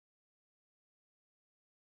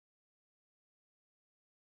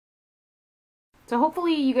So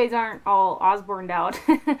hopefully you guys aren't all Osbourned out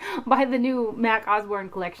by the new MAC Osbourne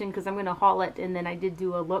collection, because I'm going to haul it, and then I did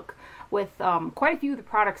do a look with quite a few of the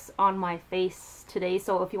products on my face today.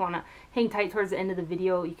 So if you want to hang tight towards the end of the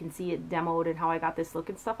video, you can see it demoed and how I got this look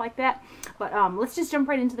and stuff like that. But let's just jump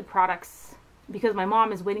right into the products, because my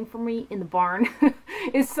mom is waiting for me in the barn.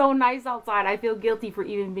 It's so nice outside. I feel guilty for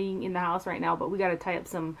even being in the house right now, but we got to tie up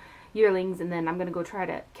some yearlings, and then I'm going to go try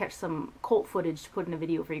to catch some colt footage to put in a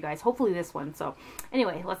video for you guys. Hopefully this one. So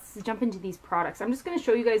anyway, let's jump into these products. I'm just going to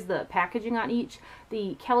show you guys the packaging on each.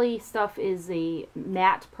 The Kelly stuff is a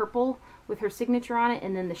matte purple with her signature on it,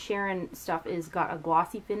 and then the Sharon stuff is got a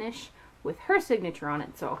glossy finish with her signature on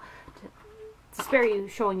it. So to spare you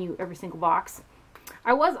showing you every single box,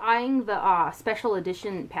 I was eyeing the special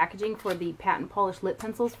edition packaging for the patent polished lip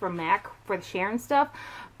pencils from MAC for the Sharon stuff,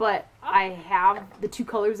 but I have the two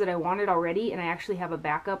colors that I wanted already, and I actually have a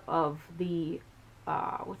backup of the,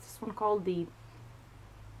 what's this one called? The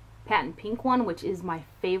patent pink one, which is my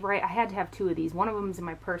favorite. I had to have two of these. One of them is in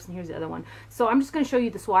my purse, and here's the other one. So I'm just going to show you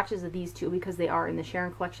the swatches of these two, because they are in the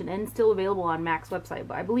Sharon collection and still available on MAC's website,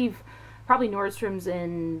 but I believe probably Nordstrom's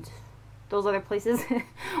and those other places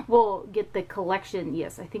will get the collection,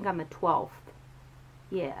 yes, I think on the 12th.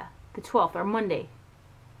 Yeah, the 12th, or Monday.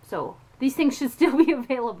 So these things should still be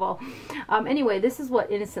available. Anyway, this is what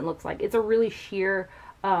Innocent looks like. It's a really sheer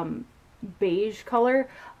beige color,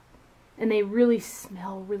 and they really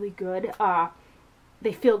smell really good.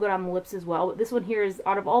 They feel good on the lips as well. But this one here is,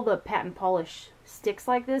 out of all the patent polish sticks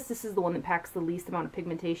like this is the one that packs the least amount of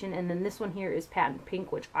pigmentation. And then this one here is patent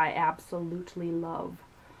pink, which I absolutely love.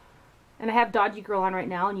 And I have Dodgy Girl on right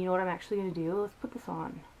now, and you know what I'm actually going to do? Let's put this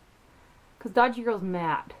on. Because Dodgy Girl's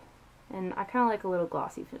matte, and I kind of like a little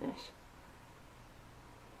glossy finish.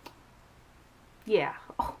 Yeah.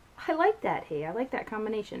 Oh, I like that, hey. I like that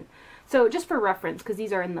combination. So just for reference, because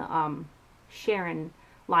these are in the Sharon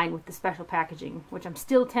line with the special packaging, which I'm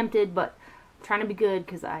still tempted, but I'm trying to be good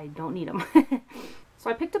because I don't need them.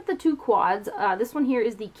 So I picked up the two quads. This one here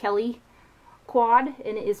is the Kelly quad,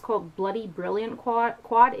 and it is called Bloody Brilliant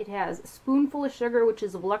quad. It has Spoonful of Sugar, which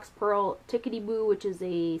is a Lux Pearl, Tickety Boo, which is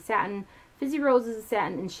a satin, Fizzy Rose is a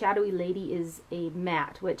satin, and Shadowy Lady is a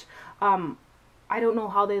matte, which I don't know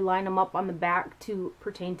how they line them up on the back to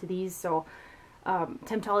pertain to these, so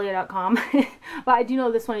Temptalia.com, but I do know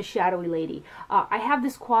this one is Shadowy Lady. I have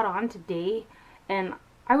this quad on today, and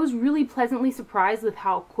I was really pleasantly surprised with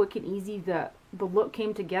how quick and easy the look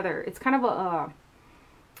came together. It's kind of a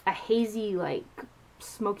hazy, like,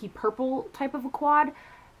 smoky purple type of a quad,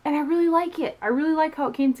 and I really like it. I really like how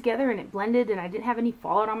it came together and it blended, and I didn't have any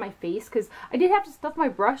fallout on my face, because I did have to stuff my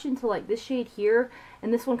brush into, like, this shade here,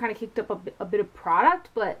 and this one kind of kicked up a bit of product,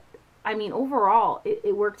 but I mean, overall,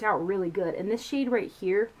 it worked out really good. And this shade right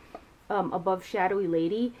here, above Shadowy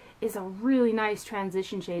Lady, is a really nice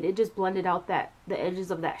transition shade. It just blended out the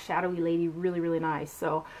edges of that Shadowy Lady really, really nice.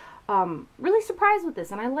 So really surprised with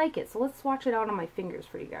this, and I like it. So let's swatch it out on my fingers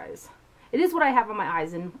for you guys. It is what I have on my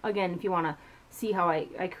eyes, and again, if you want to see how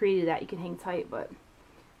I created that, you can hang tight, but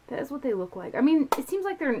that is what they look like. I mean, it seems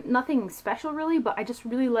like they're nothing special really, but I just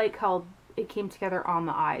really like how it came together on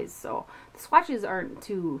the eyes. So the swatches aren't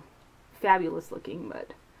too fabulous looking,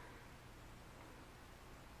 but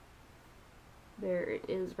there it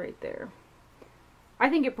is right there. I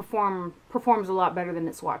think it performs a lot better than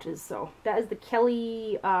it swatches. So that is the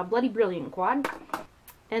Kelly Bloody Brilliant quad.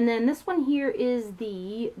 And then this one here is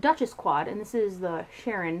the Duchess quad, and this is the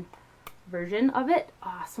Sharon version of it.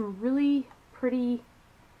 Some really pretty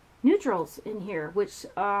neutrals in here, which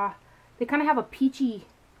they kind of have a peachy,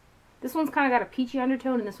 this one's kind of got a peachy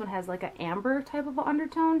undertone, and this one has like an amber type of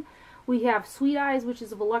undertone. We have Sweet Eyes, which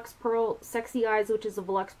is a Lux Pearl, Sexy Eyes, which is a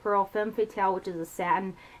Lux Pearl, Femme Fatale, which is a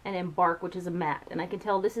satin, and Embark, which is a matte. And I can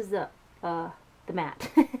tell this is the matte.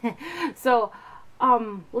 So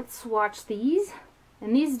let's swatch these.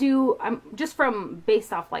 And these do, just from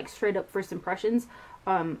based off like straight up first impressions,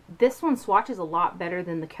 this one swatches a lot better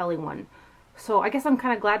than the Kelly one. So I guess I'm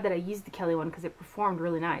kind of glad that I used the Kelly one, because it performed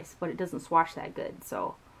really nice, but it doesn't swatch that good.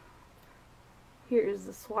 So here's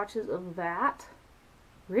the swatches of that.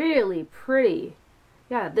 Really pretty.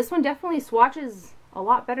 Yeah, this one definitely swatches a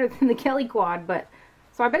lot better than the Kelly quad, but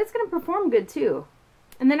so I bet it's going to perform good too.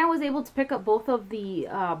 And then I was able to pick up both of the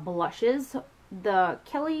blushes. The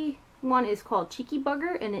Kelly one is called Cheeky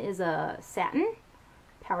Bugger, and it is a satin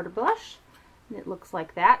powder blush, and it looks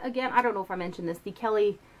like that. Again, I don't know if I mentioned this, the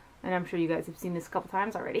Kelly, and I'm sure you guys have seen this a couple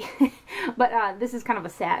times already, but this is kind of a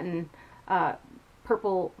satin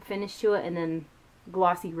purple finish to it, and then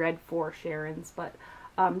glossy red for Sharon's. But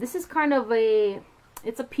this is kind of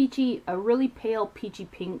it's a peachy, a really pale peachy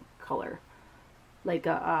pink color. like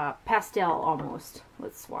a pastel almost.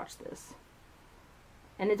 Let's swatch this.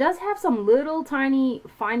 And it does have some little tiny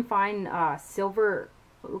fine silver,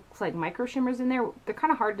 it looks like micro shimmers in there. They're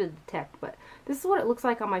kind of hard to detect, but this is what it looks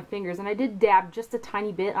like on my fingers. And I did dab just a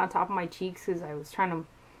tiny bit on top of my cheeks because I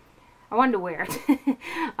wanted to wear it.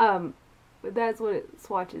 But that's what it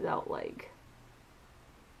swatches out like.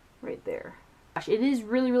 Right there. It is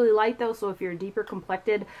really light though, so if you're deeper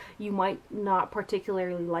complected, you might not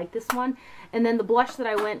particularly like this one. And then the blush that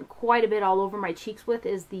I went quite a bit all over my cheeks with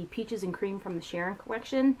is the Peaches and Cream from the Sharon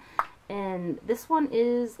collection. And this one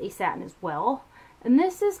is a satin as well. And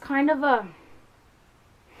this is kind of a...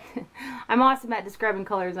 I'm awesome at describing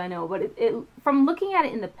colors, I know, but from looking at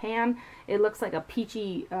it in the pan, it looks like a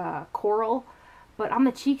peachy coral. But on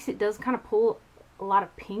the cheeks, it does kind of pull a lot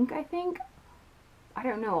of pink, I think. I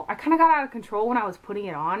don't know. I kind of got out of control when I was putting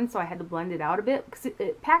it on, so I had to blend it out a bit because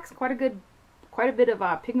it packs quite a bit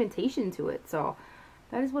of pigmentation to it. So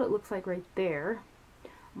that is what it looks like right there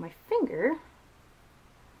on my finger.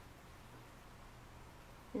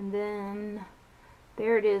 And then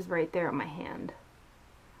there it is right there on my hand.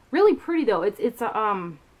 Really pretty though. It's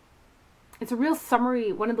a real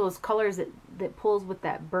summery, one of those colors that pulls with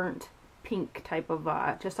that burnt pink type of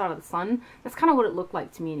just out of the sun. That's kind of what it looked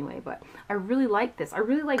like to me anyway, but I really like this. I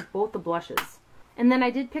really like both the blushes. And then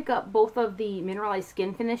I did pick up both of the mineralized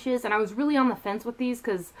skin finishes, and I was really on the fence with these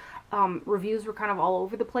because reviews were kind of all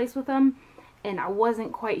over the place with them, and I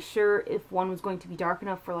wasn't quite sure if one was going to be dark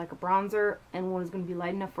enough for like a bronzer and one was going to be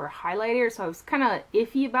light enough for a highlighter, so I was kind of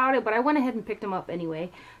iffy about it, but I went ahead and picked them up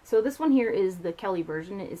anyway. So this one here is the Kelly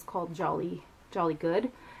version. It is called Jolly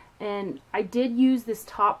Good. And I did use this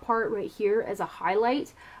top part right here as a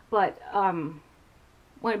highlight, but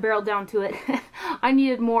when it barreled down to it, I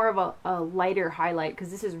needed more of a lighter highlight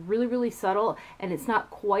because this is really subtle and it's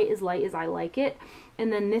not quite as light as I like it.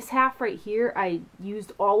 And then this half right here, I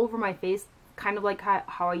used all over my face, kind of like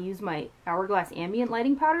how I use my Hourglass Ambient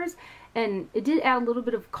lighting powders. And it did add a little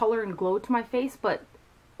bit of color and glow to my face, but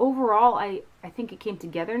overall, I think it came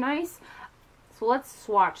together nice. So let's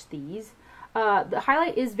swatch these. The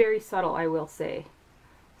highlight is very subtle, I will say.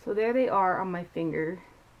 So there they are on my finger.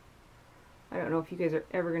 I don't know if you guys are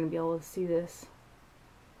ever going to be able to see this.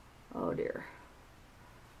 Oh dear.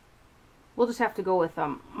 We'll just have to go with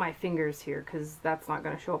my fingers here because that's not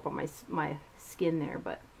going to show up on my skin there.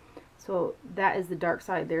 But so that is the dark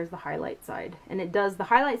side. There's the highlight side, and it does. The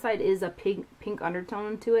highlight side is a pink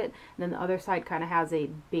undertone to it, and then the other side kind of has a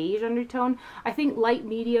beige undertone. I think light,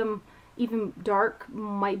 medium, even dark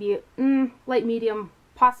might be light, medium,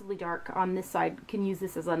 possibly dark on this side. Can use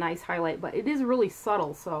this as a nice highlight, but it is really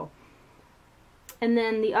subtle. So, and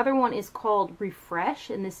then the other one is called Refresh,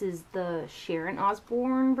 and this is the Sharon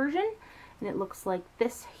Osbourne version, and it looks like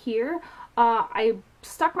this here. I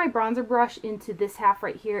stuck my bronzer brush into this half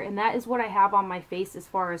right here, and that is what I have on my face as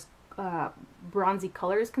far as bronzy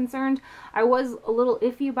color is concerned. I was a little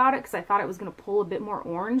iffy about it because I thought it was going to pull a bit more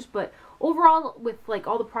orange, but overall, with like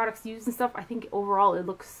all the products used and stuff, I think overall it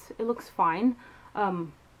looks fine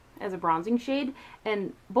as a bronzing shade.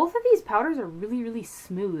 And both of these powders are really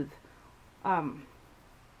smooth,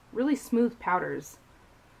 really smooth powders.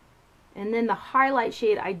 And then the highlight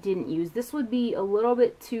shade I didn't use. This would be a little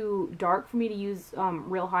bit too dark for me to use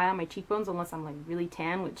real high on my cheekbones unless I'm like really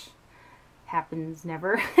tan, which happens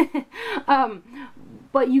never.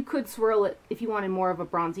 But you could swirl it if you wanted more of a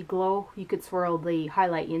bronzy glow. You could swirl the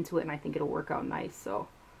highlight into it and I think it'll work out nice.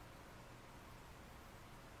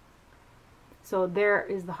 So there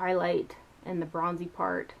is the highlight and the bronzy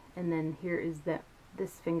part, and then here is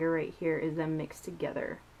this finger right here is them mixed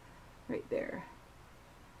together right there.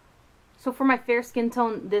 So for my fair skin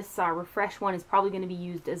tone, this Refresh one is probably going to be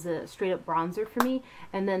used as a straight up bronzer for me,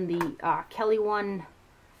 and then the Kelly one,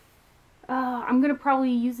 I'm going to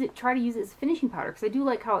probably try to use it as a finishing powder because I do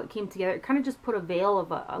like how it came together. It kind of just put a veil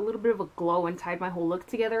of a little bit of a glow and tied my whole look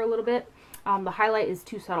together a little bit. The highlight is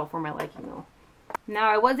too subtle for my liking though.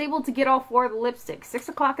 Now I was able to get all 4 of the lipsticks. 6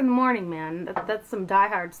 o'clock in the morning, man. That's some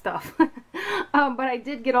die-hard stuff. But I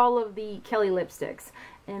did get all of the Kelly lipsticks,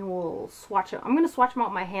 and we'll swatch them. I'm going to swatch them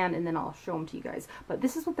out my hand and then I'll show them to you guys. But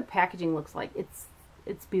this is what the packaging looks like.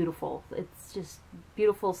 It's beautiful. It's just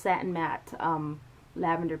beautiful satin matte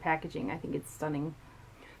lavender packaging. I think it's stunning.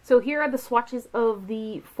 So here are the swatches of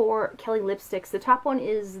the 4 Kelly lipsticks. The top one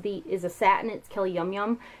is a satin. It's Kelly Yum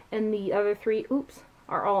Yum, and the other 3,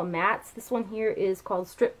 are all mattes. This one here is called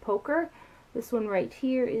Strip Poker. This one right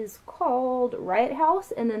here is called Riot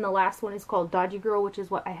House, and then the last one is called Dodgy Girl, which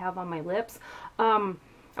is what I have on my lips. I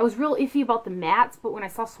was real iffy about the mattes, but when I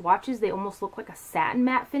saw swatches, they almost look like a satin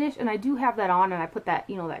matte finish, and I do have that on, and I put that,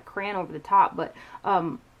 that crayon over the top, but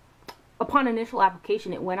upon initial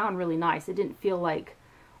application, it went on really nice. It didn't feel like,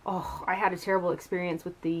 oh, I had a terrible experience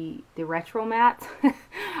with the retro matte.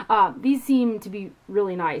 These seem to be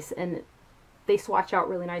really nice, and they swatch out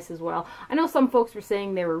really nice as well. I know some folks were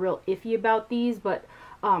saying they were real iffy about these, but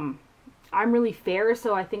I'm really fair,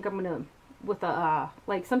 so I think I'm gonna, with a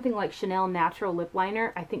like something like Chanel Natural Lip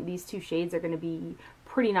Liner, I think these two shades are gonna be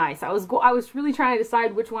pretty nice. I was really trying to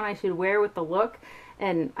decide which one I should wear with the look,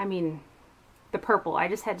 and I mean, the purple. I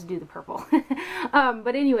just had to do the purple.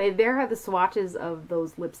 But anyway, there are the swatches of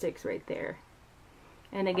those lipsticks right there.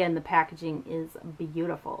 And again, the packaging is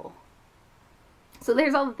beautiful. So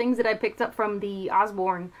there's all the things that I picked up from the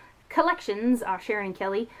Osbourne collections, Sharon and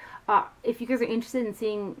Kelly. If you guys are interested in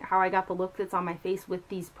seeing how I got the look that's on my face with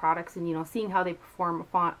these products, and, you know, seeing how they perform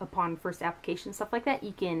upon first application, stuff like that,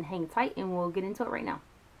 you can hang tight and we'll get into it right now.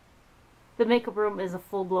 The makeup room is a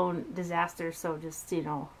full-blown disaster, so just, you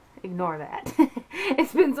know, ignore that.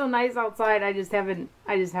 It's been so nice outside. I just haven't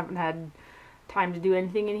had time to do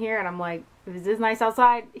anything in here, and I'm like, if it's this nice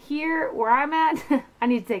outside here where I'm at, I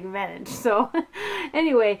need to take advantage. So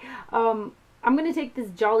anyway, I'm gonna take this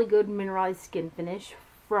Jolly Good mineralized skin finish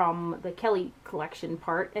from the Kelly collection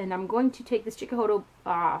part, and I'm going to take this Chikuhodo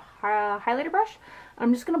highlighter brush.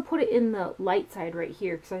 I'm just gonna put it in the light side right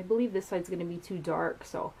here, because I believe this side's gonna be too dark,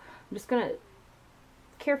 so I'm just gonna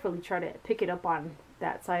carefully try to pick it up on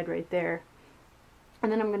that side right there,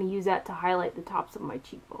 and then I'm going to use that to highlight the tops of my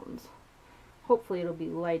cheekbones. Hopefully it'll be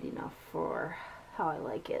light enough for how I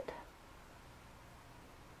like it.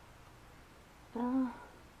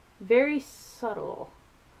 Very subtle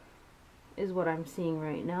is what I'm seeing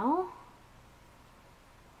right now.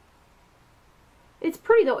 It's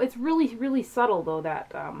pretty though. It's really subtle though,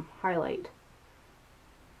 that highlight.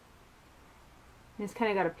 And it's kind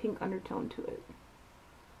of got a pink undertone to it.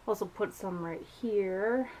 Also put some right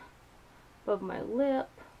here, above my lip,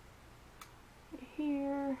 right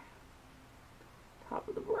here, top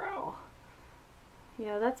of the brow.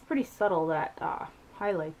 Yeah, that's pretty subtle, that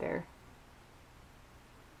highlight there.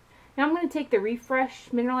 Now I'm going to take the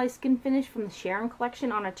Refresh Mineralized Skin Finish from the Sharon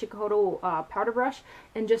collection on a Chikuhodo powder brush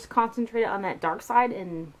and just concentrate it on that dark side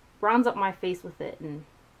and bronze up my face with it. And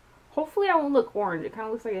hopefully I won't look orange. It kind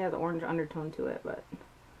of looks like it has an orange undertone to it, but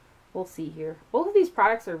we'll see here. Both of these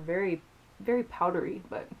products are very, very powdery,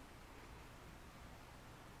 but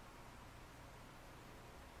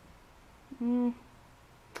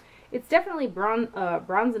it's definitely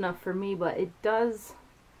bronze enough for me, but it does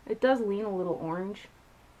lean a little orange.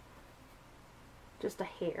 Just a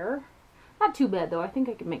hair. Not too bad though. I think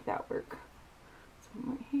I can make that work.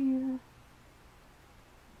 Some right here.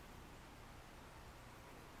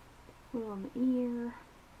 A little on the ear.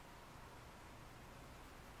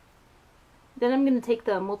 Then I'm going to take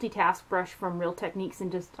the multitask brush from Real Techniques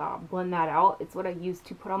and just blend that out. It's what I use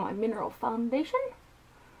to put on my mineral foundation.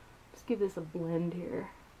 Just give this a blend here.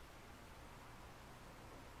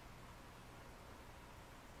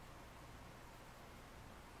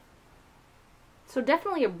 So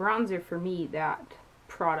definitely a bronzer for me, that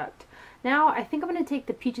product. Now I think I'm going to take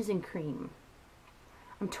the Peaches and Cream.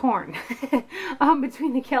 I'm torn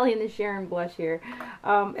between the Kelly and the Sharon blush here.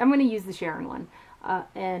 I'm going to use the Sharon one.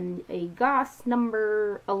 And a Goss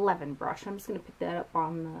number 11 brush. I'm just going to pick that up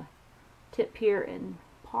on the tip here and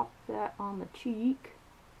pop that on the cheek.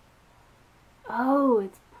 Oh,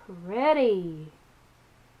 it's pretty.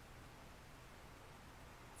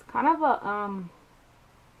 It's kind of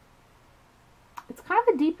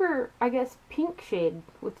a deeper, I guess, pink shade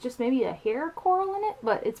with just maybe a hair coral in it,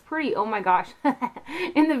 but it's pretty. Oh my gosh.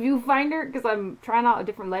 In the viewfinder, because I'm trying out a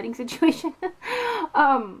different lighting situation.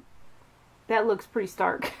 That looks pretty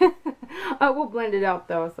stark. We'll blend it out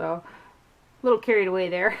though, so a little carried away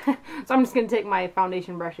there. So I'm just going to take my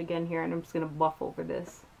foundation brush again here, and I'm just going to buff over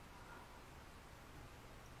this.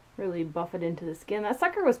 Really buff it into the skin. That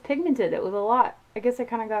sucker was pigmented. It was a lot. I guess I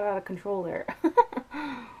kind of got out of control there.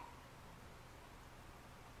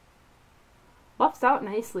 Buffs out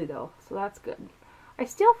nicely though, so that's good. I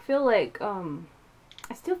still feel like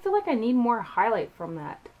I need more highlight from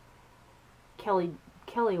that Kelly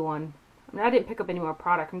one. I mean, I didn't pick up any more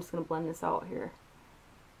product. I'm just going to blend this out here.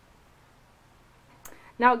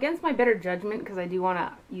 Now, against my better judgment, because I do want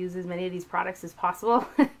to use as many of these products as possible,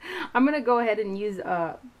 I'm going to go ahead and use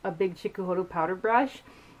a big Chikuhodo powder brush.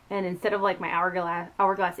 And instead of like my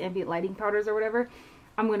hourglass ambient lighting powders or whatever,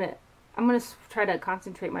 I'm gonna try to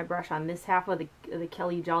concentrate my brush on this half of the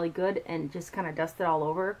Kelly Jolly Good and just kind of dust it all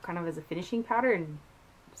over, kind of as a finishing powder, and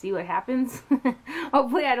see what happens.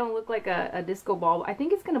 Hopefully I don't look like a disco ball. I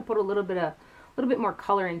think it's gonna put a little bit more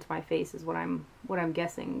color into my face is what I'm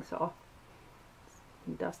guessing. So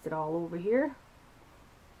dust it all over here.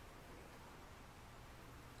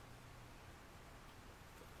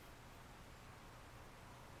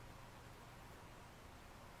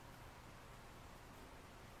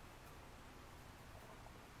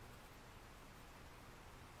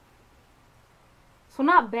 So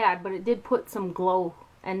not bad, but it did put some glow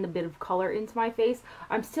and a bit of color into my face.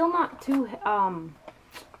 I'm still not too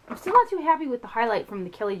happy with the highlight from the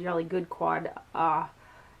Kelly Jelly Good quad.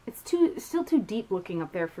 It's still too deep looking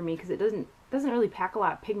up there for me because it doesn't really pack a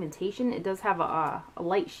lot of pigmentation. It does have a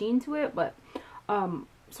light sheen to it, but so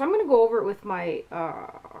I'm gonna go over it with my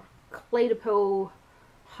Clé de Peau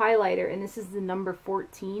highlighter, and this is the number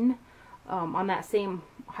 14 on that same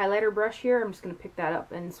highlighter brush here. I'm just gonna pick that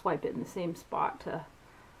up and swipe it in the same spot to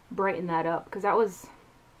brighten that up because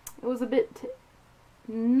it was a bit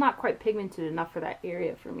not quite pigmented enough for that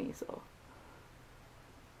area for me, so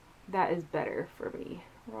that is better for me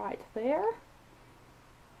right there.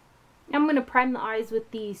 I'm going to prime the eyes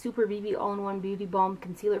with the Super BB All-in-One Beauty Balm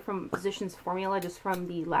Concealer from Physicians Formula, just from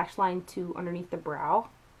the lash line to underneath the brow.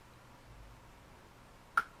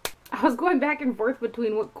 I was going back and forth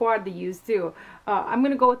between what quad to use too. I'm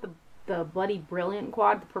going to go with the Bloody Brilliant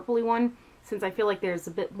quad, the purpley one, since I feel like there's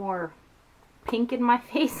a bit more pink in my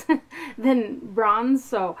face than bronze.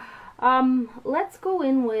 So let's go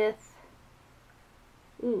in with,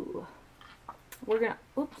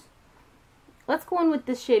 let's go in with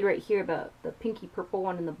this shade right here, the pinky purple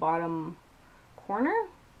one in the bottom corner.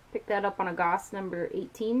 Pick that up on a Goss number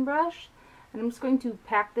 18 brush, and I'm just going to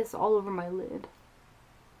pack this all over my lid.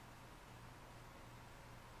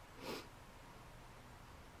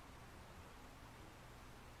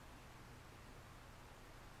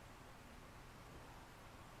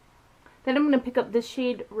 Then I'm going to pick up this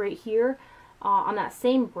shade right here on that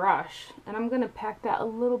same brush, and I'm going to pack that a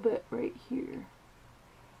little bit right here.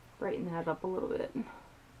 Brighten that up a little bit.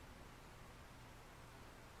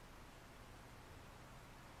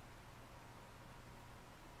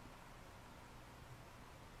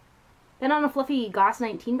 Then on a fluffy Goss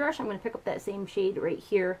 19 brush, I'm going to pick up that same shade right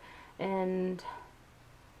here, and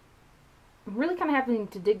I'm really kind of having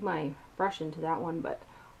to dig my brush into that one, but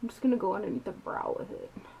I'm just going to go underneath the brow with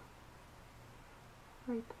it.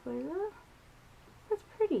 Right there. That's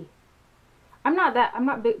pretty. I'm not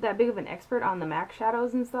that big of an expert on the MAC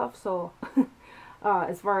shadows and stuff, so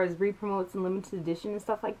as far as re-promotes and limited edition and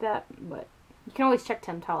stuff like that, but you can always check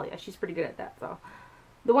Temptalia. She's pretty good at that. So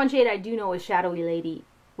the one shade I do know is Shadowy Lady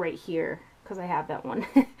right here, because I have that one.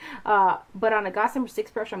 But on a Goss number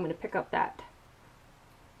 6 brush, I'm going to pick up that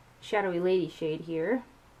Shadowy Lady shade here,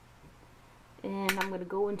 and I'm going to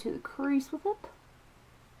go into the crease with it.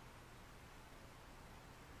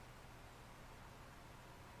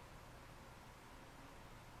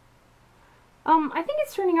 I think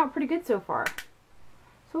it's turning out pretty good so far.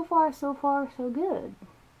 So far, so good.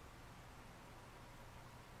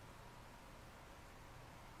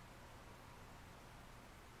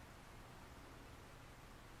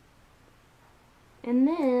 And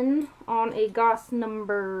then on a Goss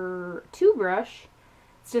number 2 brush,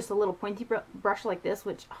 it's just a little pointy brush like this,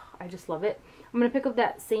 which I just love it. I'm going to pick up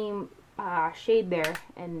that same shade there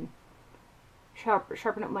and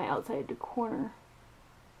sharpen up my outside corner.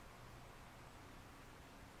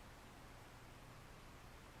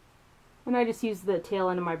 And I just use the tail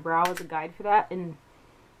end of my brow as a guide for that, in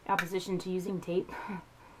opposition to using tape.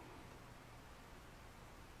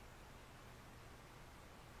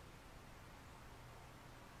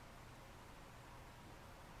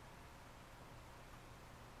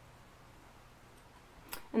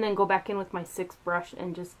 And then go back in with my 6th brush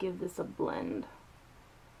and just give this a blend.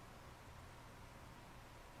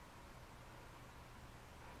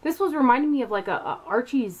 This was reminding me of like a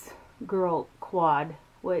Archie's Girl quad,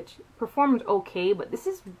 which performed okay, but this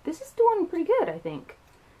is doing pretty good, I think.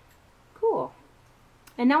 Cool.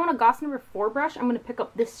 And now on a Goss number 4 brush, I'm going to pick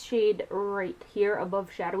up this shade right here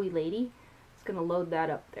above Shadowy Lady. Just going to load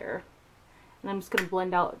that up there. And I'm just going to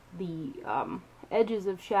blend out the edges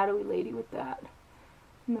of Shadowy Lady with that.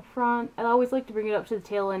 In the front, I always like to bring it up to the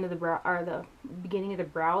tail end of the brow, or the beginning of the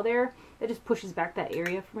brow there. That just pushes back that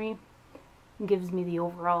area for me and gives me the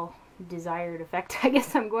overall desired effect, I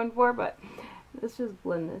guess I'm going for, but let's just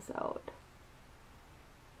blend this out.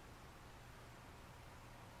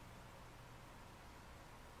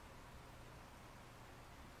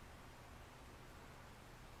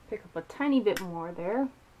 Pick up a tiny bit more there.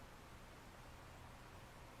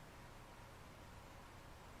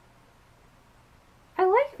 I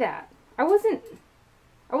like that. I wasn't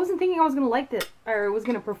thinking I was gonna like this, or it was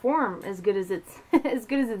gonna perform as good as it's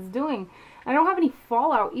doing. I don't have any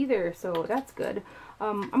fallout either, so that's good.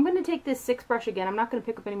 I'm going to take this 6 brush again. I'm not going to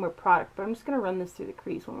pick up any more product, but I'm just going to run this through the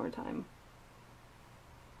crease one more time.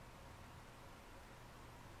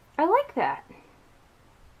 I like that.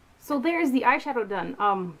 So there's the eyeshadow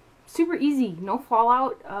done. Super easy, no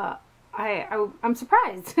fallout. I'm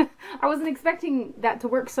surprised. I wasn't expecting that to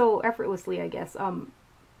work so effortlessly, I guess. I'm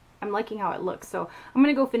liking how it looks. So I'm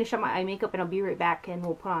going to go finish up my eye makeup and I'll be right back and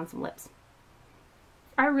we'll put on some lips.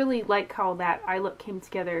 I really like how that eye look came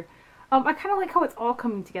together. I kind of like how it's all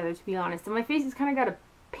coming together, to be honest. And my face has kind of got a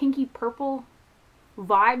pinky purple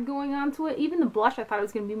vibe going on to it. Even the blush, I thought it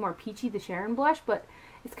was going to be more peachy, the Sharon blush, but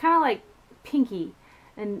it's kind of like pinky.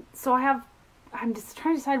 And so I'm just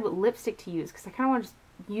trying to decide what lipstick to use because I kind of want to just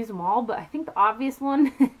use them all, but I think the obvious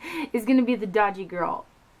one is going to be the Dodgy Girl.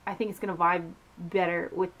 I think it's going to vibe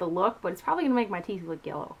better with the look, but it's probably going to make my teeth look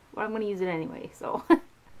yellow. But I'm going to use it anyway, so.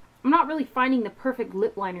 I'm not really finding the perfect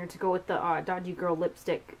lip liner to go with the Dodgy Girl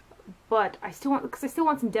lipstick, but I still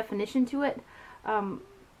want some definition to it.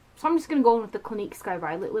 So I'm just going to go in with the Clinique Sky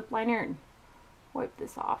Violet lip liner and wipe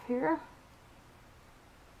this off here.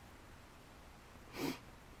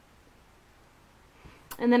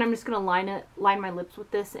 And then I'm just going to line my lips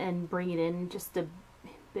with this and bring it in just a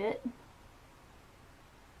bit.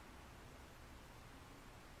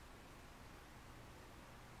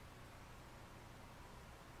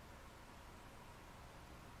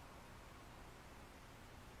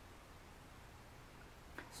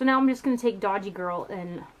 So now I'm just going to take Dodgy Girl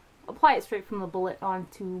and apply it straight from the bullet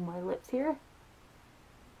onto my lips here.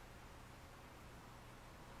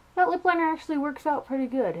 That lip liner actually works out pretty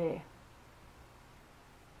good, hey?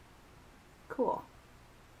 Cool.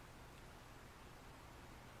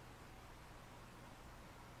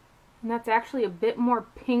 And that's actually a bit more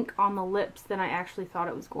pink on the lips than I actually thought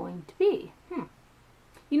it was going to be.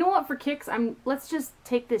 You know what, for kicks, let's just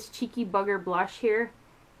take this Cheeky Bugger blush here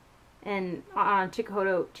and on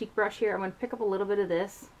Chikuhodo cheek brush here, I'm going to pick up a little bit of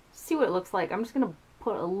this, see what it looks like. I'm just going to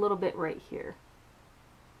put a little bit right here.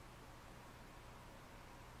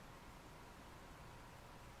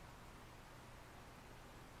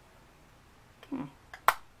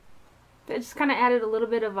 It just kind of added a little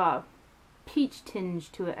bit of a peach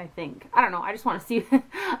tinge to it, I think. I don't know, I just want to see,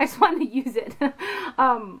 I just wanted to use it.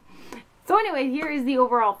 So anyway, here is the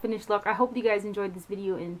overall finished look. I hope you guys enjoyed this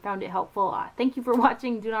video and found it helpful. Thank you for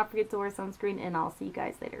watching. Do not forget to wear sunscreen, and I'll see you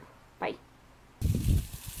guys later. Bye.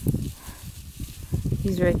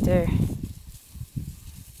 He's right there.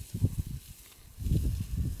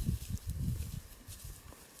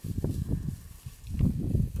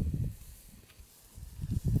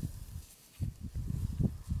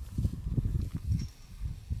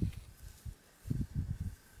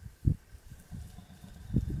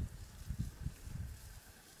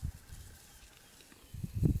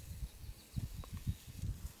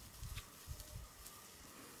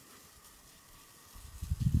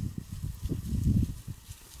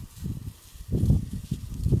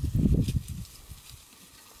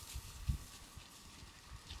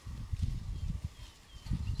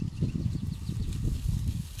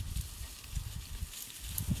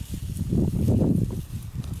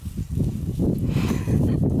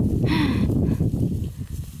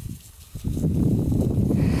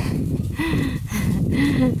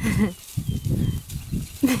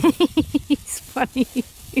 He's funny.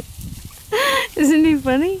 Isn't he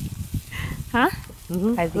funny? Huh?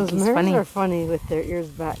 Mm-hmm. I think those he's funny. are funny with their ears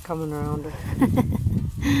back coming around her.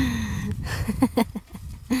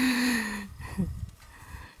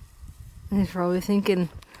 He's probably thinking,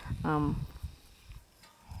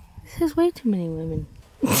 this is way too many women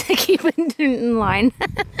to keep in line.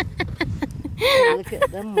 Look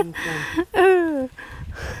at them ones then.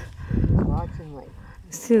 Watching like.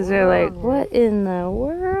 Because they're like, what in the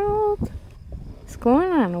world is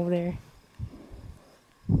going on over there?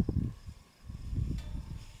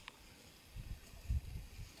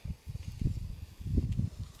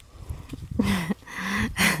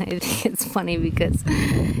 I think it's funny because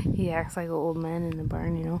he acts like an old man in the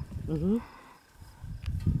barn, you know? Mm-hmm.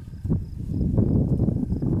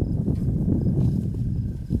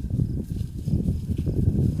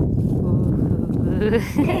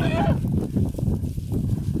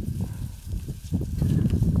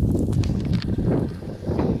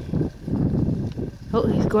 Oh,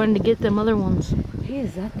 he's going to get them other ones. Hey,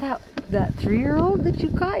 is that 3-year-old that you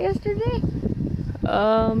caught yesterday?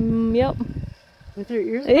 Yep. With her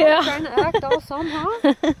ears yeah. Trying to act all somehow?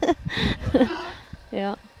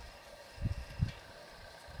 Yeah.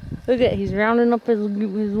 Look at, he's rounding up his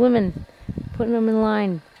women, putting them in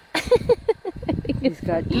line. He's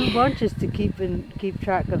got 2 bunches to keep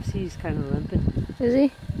track of. See, he's kind of limping. Is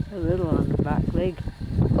he? A little on the back leg.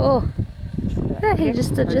 Oh. Yeah, he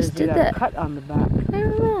just did that. Cut on the back. I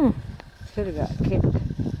don't know. Should have got kicked.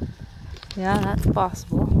 Yeah, that's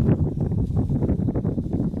possible.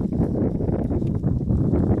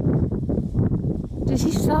 Does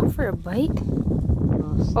he stop for a bite? No.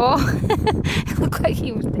 almost. Oh, it looked like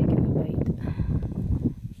he was taking a bite.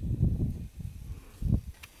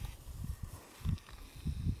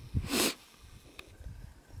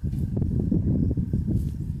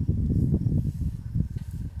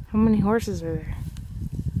 How many horses are there?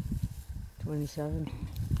 27.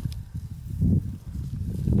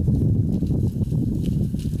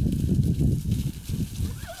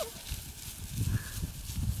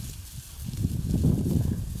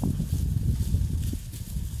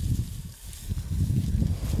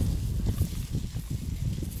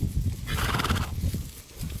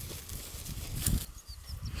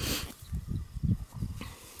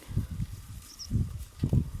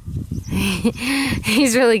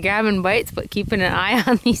 He's really grabbing bites, but keeping an eye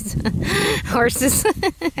on these horses.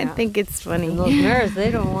 I Yeah. think it's funny. And those mares,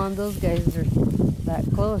 they don't want those guys are that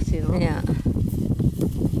close, you know. Yeah, Hey,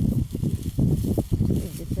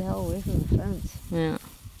 get the hell away from the fence. yeah.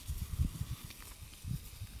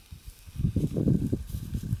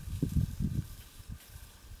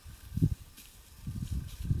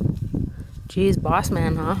 Geez, boss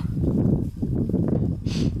man, huh?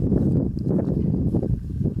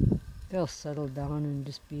 They'll settle down and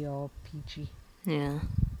just be all peachy. Yeah.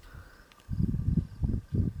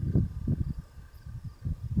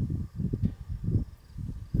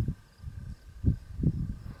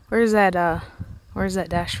 Where's that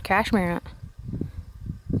dash cashmere at?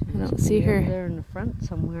 I don't see Be over her. there in the front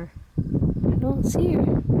somewhere. I don't see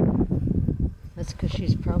her. That's because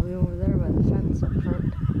she's probably over there by the fence up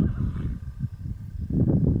front.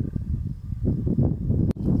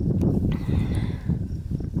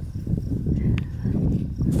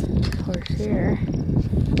 Horse here.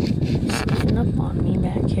 Sneaking up on me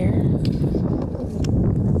back here.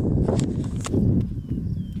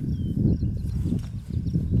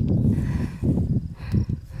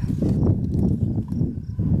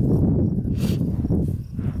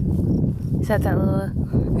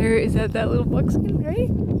 Is that little buckskin, right?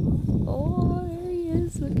 Oh, there he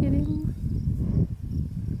is. Look at him.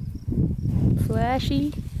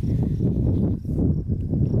 Flashy.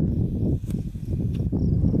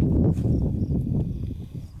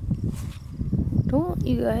 Don't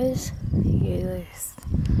you guys? You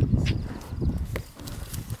guys.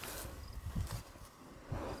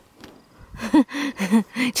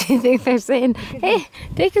 Do you think they're saying, "Hey,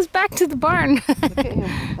 take us back to the barn"? Look at him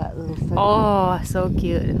with that little thing. Oh, so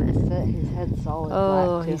cute, isn't it? His head's solid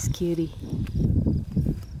Oh, black too. he's cutie.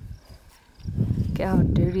 Look at how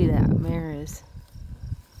dirty that mare is.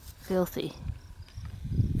 Filthy.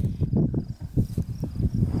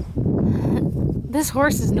 This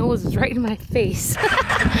horse's nose is right in my face.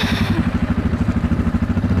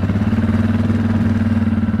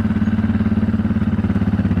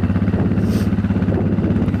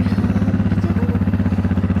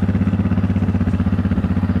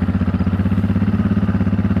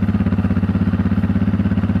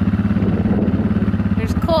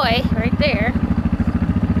 There's Koi right there.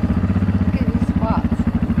 Look at his spots.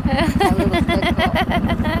 That little stick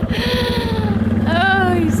up.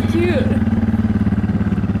 Oh, he's cute.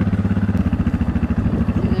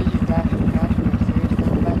 See, there's your Dachshund Cashmere.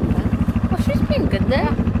 Seriously, by the fence. Well, she's been good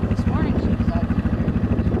then. This morning she was out there.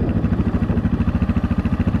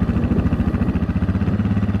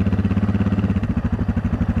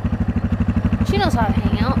 She knows how to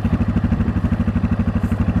hang out.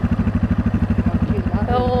 How cute that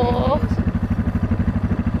Oh. little baby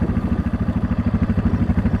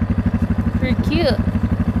is. Pretty cute.